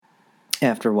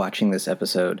after watching this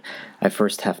episode, I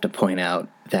first have to point out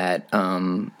that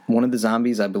one of the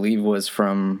zombies, I believe, was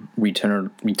from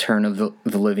Return of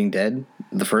the Living Dead,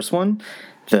 the first one.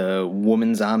 The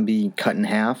woman zombie cut in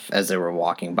half as they were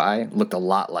walking by looked a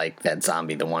lot like that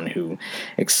zombie, the one who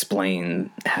explained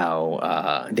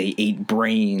how they ate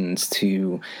brains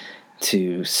to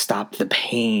stop the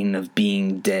pain of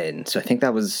being dead. So I think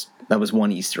that was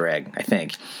one Easter egg, I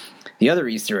think. The other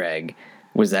Easter egg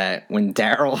was that when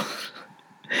Daryl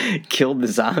killed the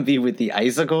zombie with the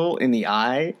icicle in the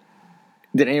eye.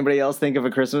 Did anybody else think of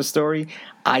A Christmas Story?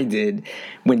 I did.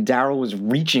 When Daryl was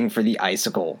reaching for the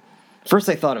icicle. First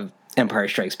I thought of Empire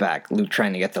Strikes Back, Luke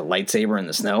trying to get the lightsaber in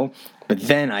the snow. But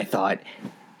then I thought,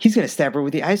 he's going to stab her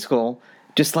with the icicle,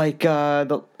 just like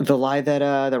the lie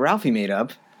that Ralphie made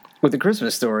up with A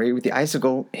Christmas Story, with the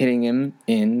icicle hitting him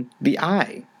in the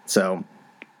eye. So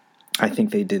I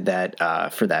think they did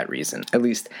that for that reason. At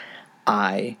least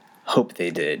I hope they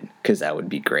did, because that would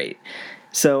be great.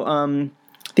 So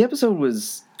the episode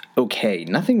was okay.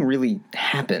 Nothing really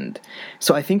happened.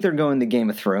 So I think they're going the Game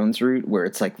of Thrones route, where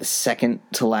it's like the second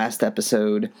to last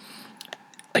episode,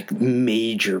 like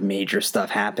major stuff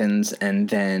happens, and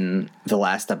then the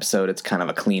last episode it's kind of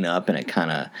a cleanup, and it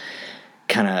kind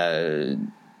of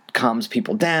calms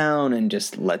people down and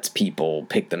just lets people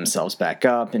pick themselves back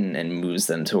up and moves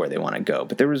them to where they want to go.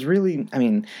 But there was really,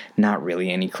 not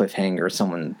really any cliffhanger.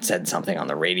 Someone said something on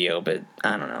the radio, but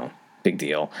I don't know, big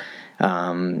deal.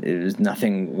 It was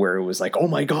nothing where it was like, oh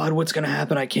my God, what's going to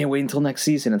happen? I can't wait until next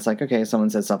season. It's like, okay, someone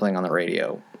said something on the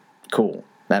radio. Cool.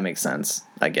 That makes sense,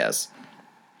 I guess.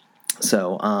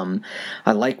 So,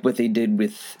 I like what they did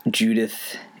with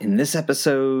Judith in this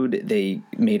episode. They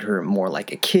made her more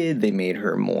like a kid. They made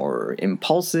her more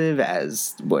impulsive,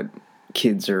 as what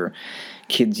kids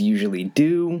usually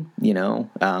do. You know,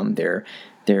 their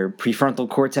prefrontal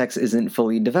cortex isn't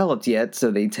fully developed yet, so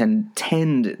they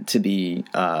tend to be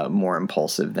more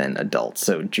impulsive than adults.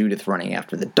 So Judith running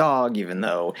after the dog, even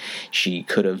though she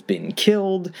could have been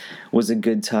killed, was a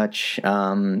good touch.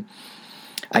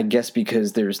 I guess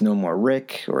because there's no more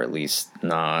Rick, or at least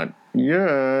not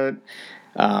yet,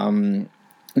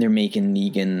 they're making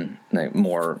Negan like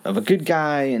more of a good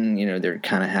guy, and they're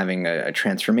kind of having a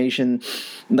transformation.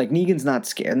 Like, Negan's not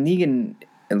scary. Negan,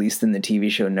 at least in the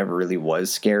TV show, never really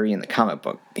was scary. In the comic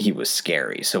book, he was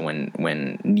scary. So when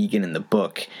Negan in the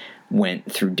book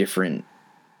went through different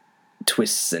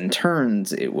twists and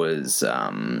turns, it was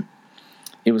a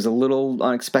little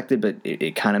unexpected, but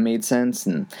it kind of made sense.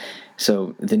 And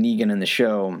so the Negan in the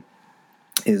show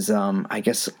is, I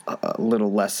guess, a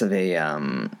little less of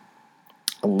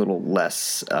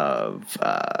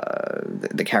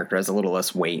the character has a little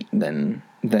less weight than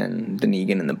the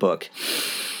Negan in the book.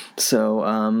 So,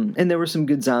 and there were some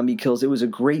good zombie kills. It was a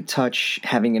great touch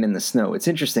having it in the snow. It's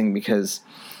interesting because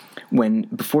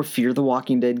before Fear the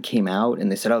Walking Dead came out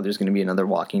and they said, oh, there's going to be another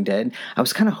Walking Dead, I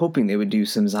was kind of hoping they would do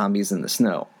some zombies in the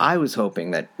snow. I was hoping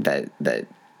that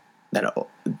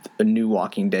a new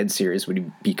Walking Dead series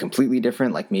would be completely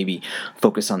different, like maybe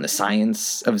focus on the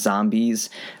science of zombies,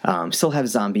 still have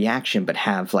zombie action, but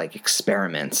have like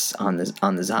experiments on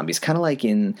the zombies, kind of like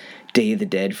in Day of the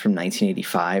Dead from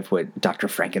 1985, what Dr.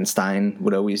 Frankenstein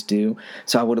would always do.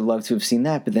 So I would have loved to have seen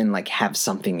that, but then like have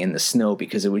something in the snow,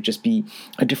 because it would just be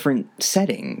a different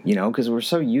setting, because we're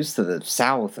so used to the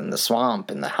South and the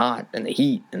swamp and the hot and the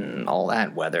heat and all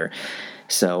that weather.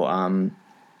 So,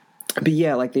 but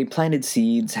yeah, like, they planted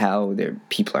seeds how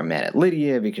people are mad at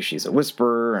Lydia because she's a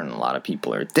whisperer and a lot of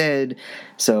people are dead.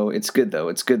 So it's good, though.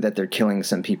 It's good that they're killing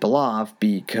some people off,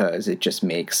 because it just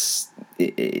makes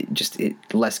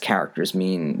less characters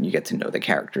mean you get to know the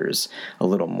characters a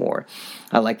little more.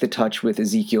 I like the touch with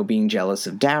Ezekiel being jealous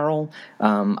of Daryl.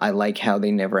 I like how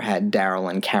they never had Daryl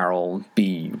and Carol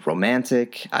be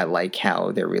romantic. I like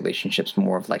how their relationship's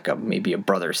more of like maybe a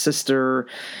brother-sister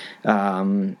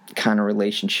kind of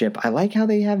relationship. I like how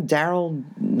they have Daryl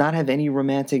not have any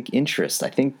romantic interest. I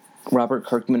think Robert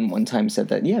Kirkman one time said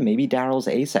that, yeah, maybe Daryl's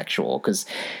asexual, because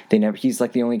he's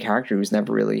like the only character who's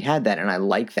never really had that, and I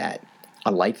like that. I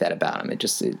like that about him.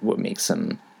 What makes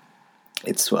him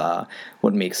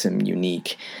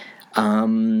unique.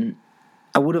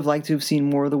 I would have liked to have seen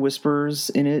more of the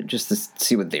Whisperers in it, just to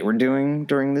see what they were doing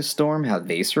during this storm, how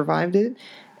they survived it,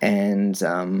 and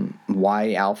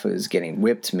why Alpha is getting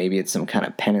whipped. Maybe it's some kind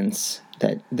of penance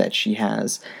that she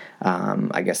has.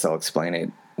 I guess I'll explain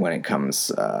it when it comes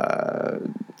to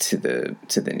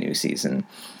the new season.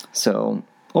 So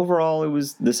overall,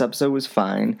 this episode was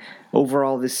fine.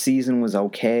 Overall, this season was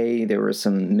okay. There were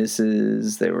some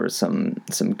misses. There were some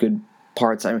good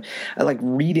parts. I like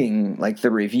reading like the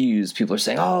reviews. People are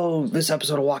saying, "Oh, this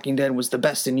episode of Walking Dead was the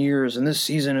best in years, and this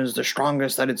season is the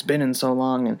strongest that it's been in so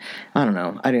long." And I don't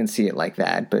know. I didn't see it like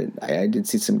that, but I did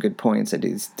see some good points. I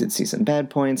did see some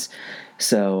bad points.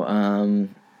 So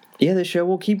yeah, the show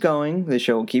will keep going. The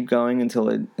show will keep going until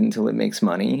it makes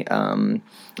money,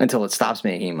 until it stops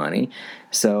making money.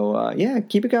 So yeah,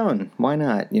 keep it going. Why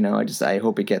not? I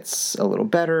hope it gets a little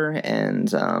better,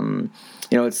 and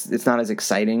it's not as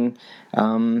exciting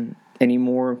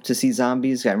anymore to see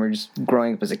zombies. I remember just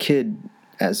growing up as a kid,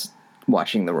 as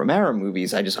watching the Romero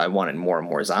movies. I wanted more and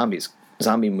more zombie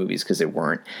movies, because there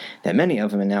weren't that many of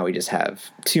them, and now we just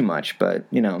have too much. But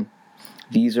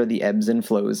these are the ebbs and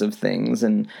flows of things,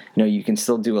 and you can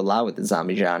still do a lot with the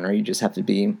zombie genre. You just have to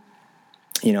be,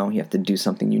 you have to do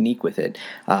something unique with it.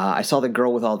 I saw The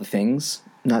Girl with All the Things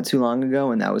not too long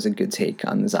ago, and that was a good take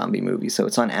on the zombie movie. So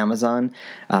it's on Amazon,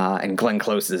 and Glenn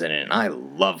Close is in it, and I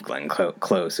love Glenn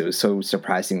Close. It was so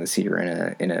surprising to see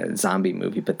her in a zombie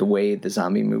movie, but the way the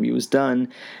zombie movie was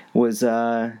done was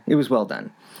it was well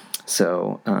done.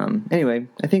 So anyway,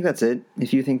 I think that's it.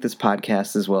 If you think this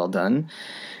podcast is well done,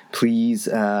 please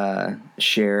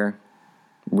share,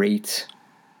 rate,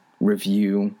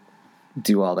 review,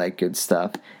 do all that good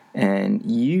stuff. And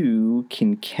you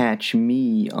can catch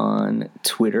me on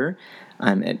Twitter.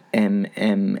 I'm at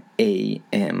MMAM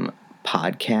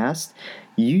Podcast.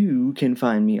 You can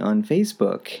find me on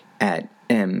Facebook at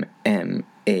MMAM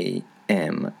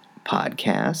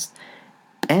Podcast.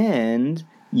 And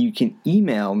you can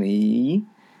email me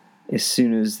as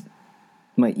soon as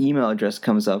my email address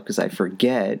comes up, because I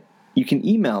forget. You can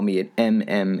email me at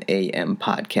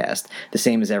MMAMpodcast, the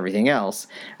same as everything else,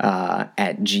 at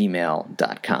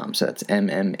gmail.com. So that's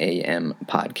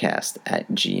MMAMpodcast at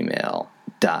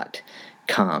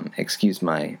gmail.com. Excuse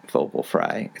my vocal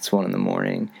fry. It's 1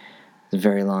 a.m. It's a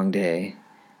very long day,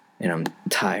 and I'm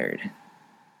tired.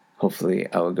 Hopefully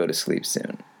I will go to sleep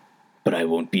soon. But I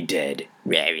won't be dead.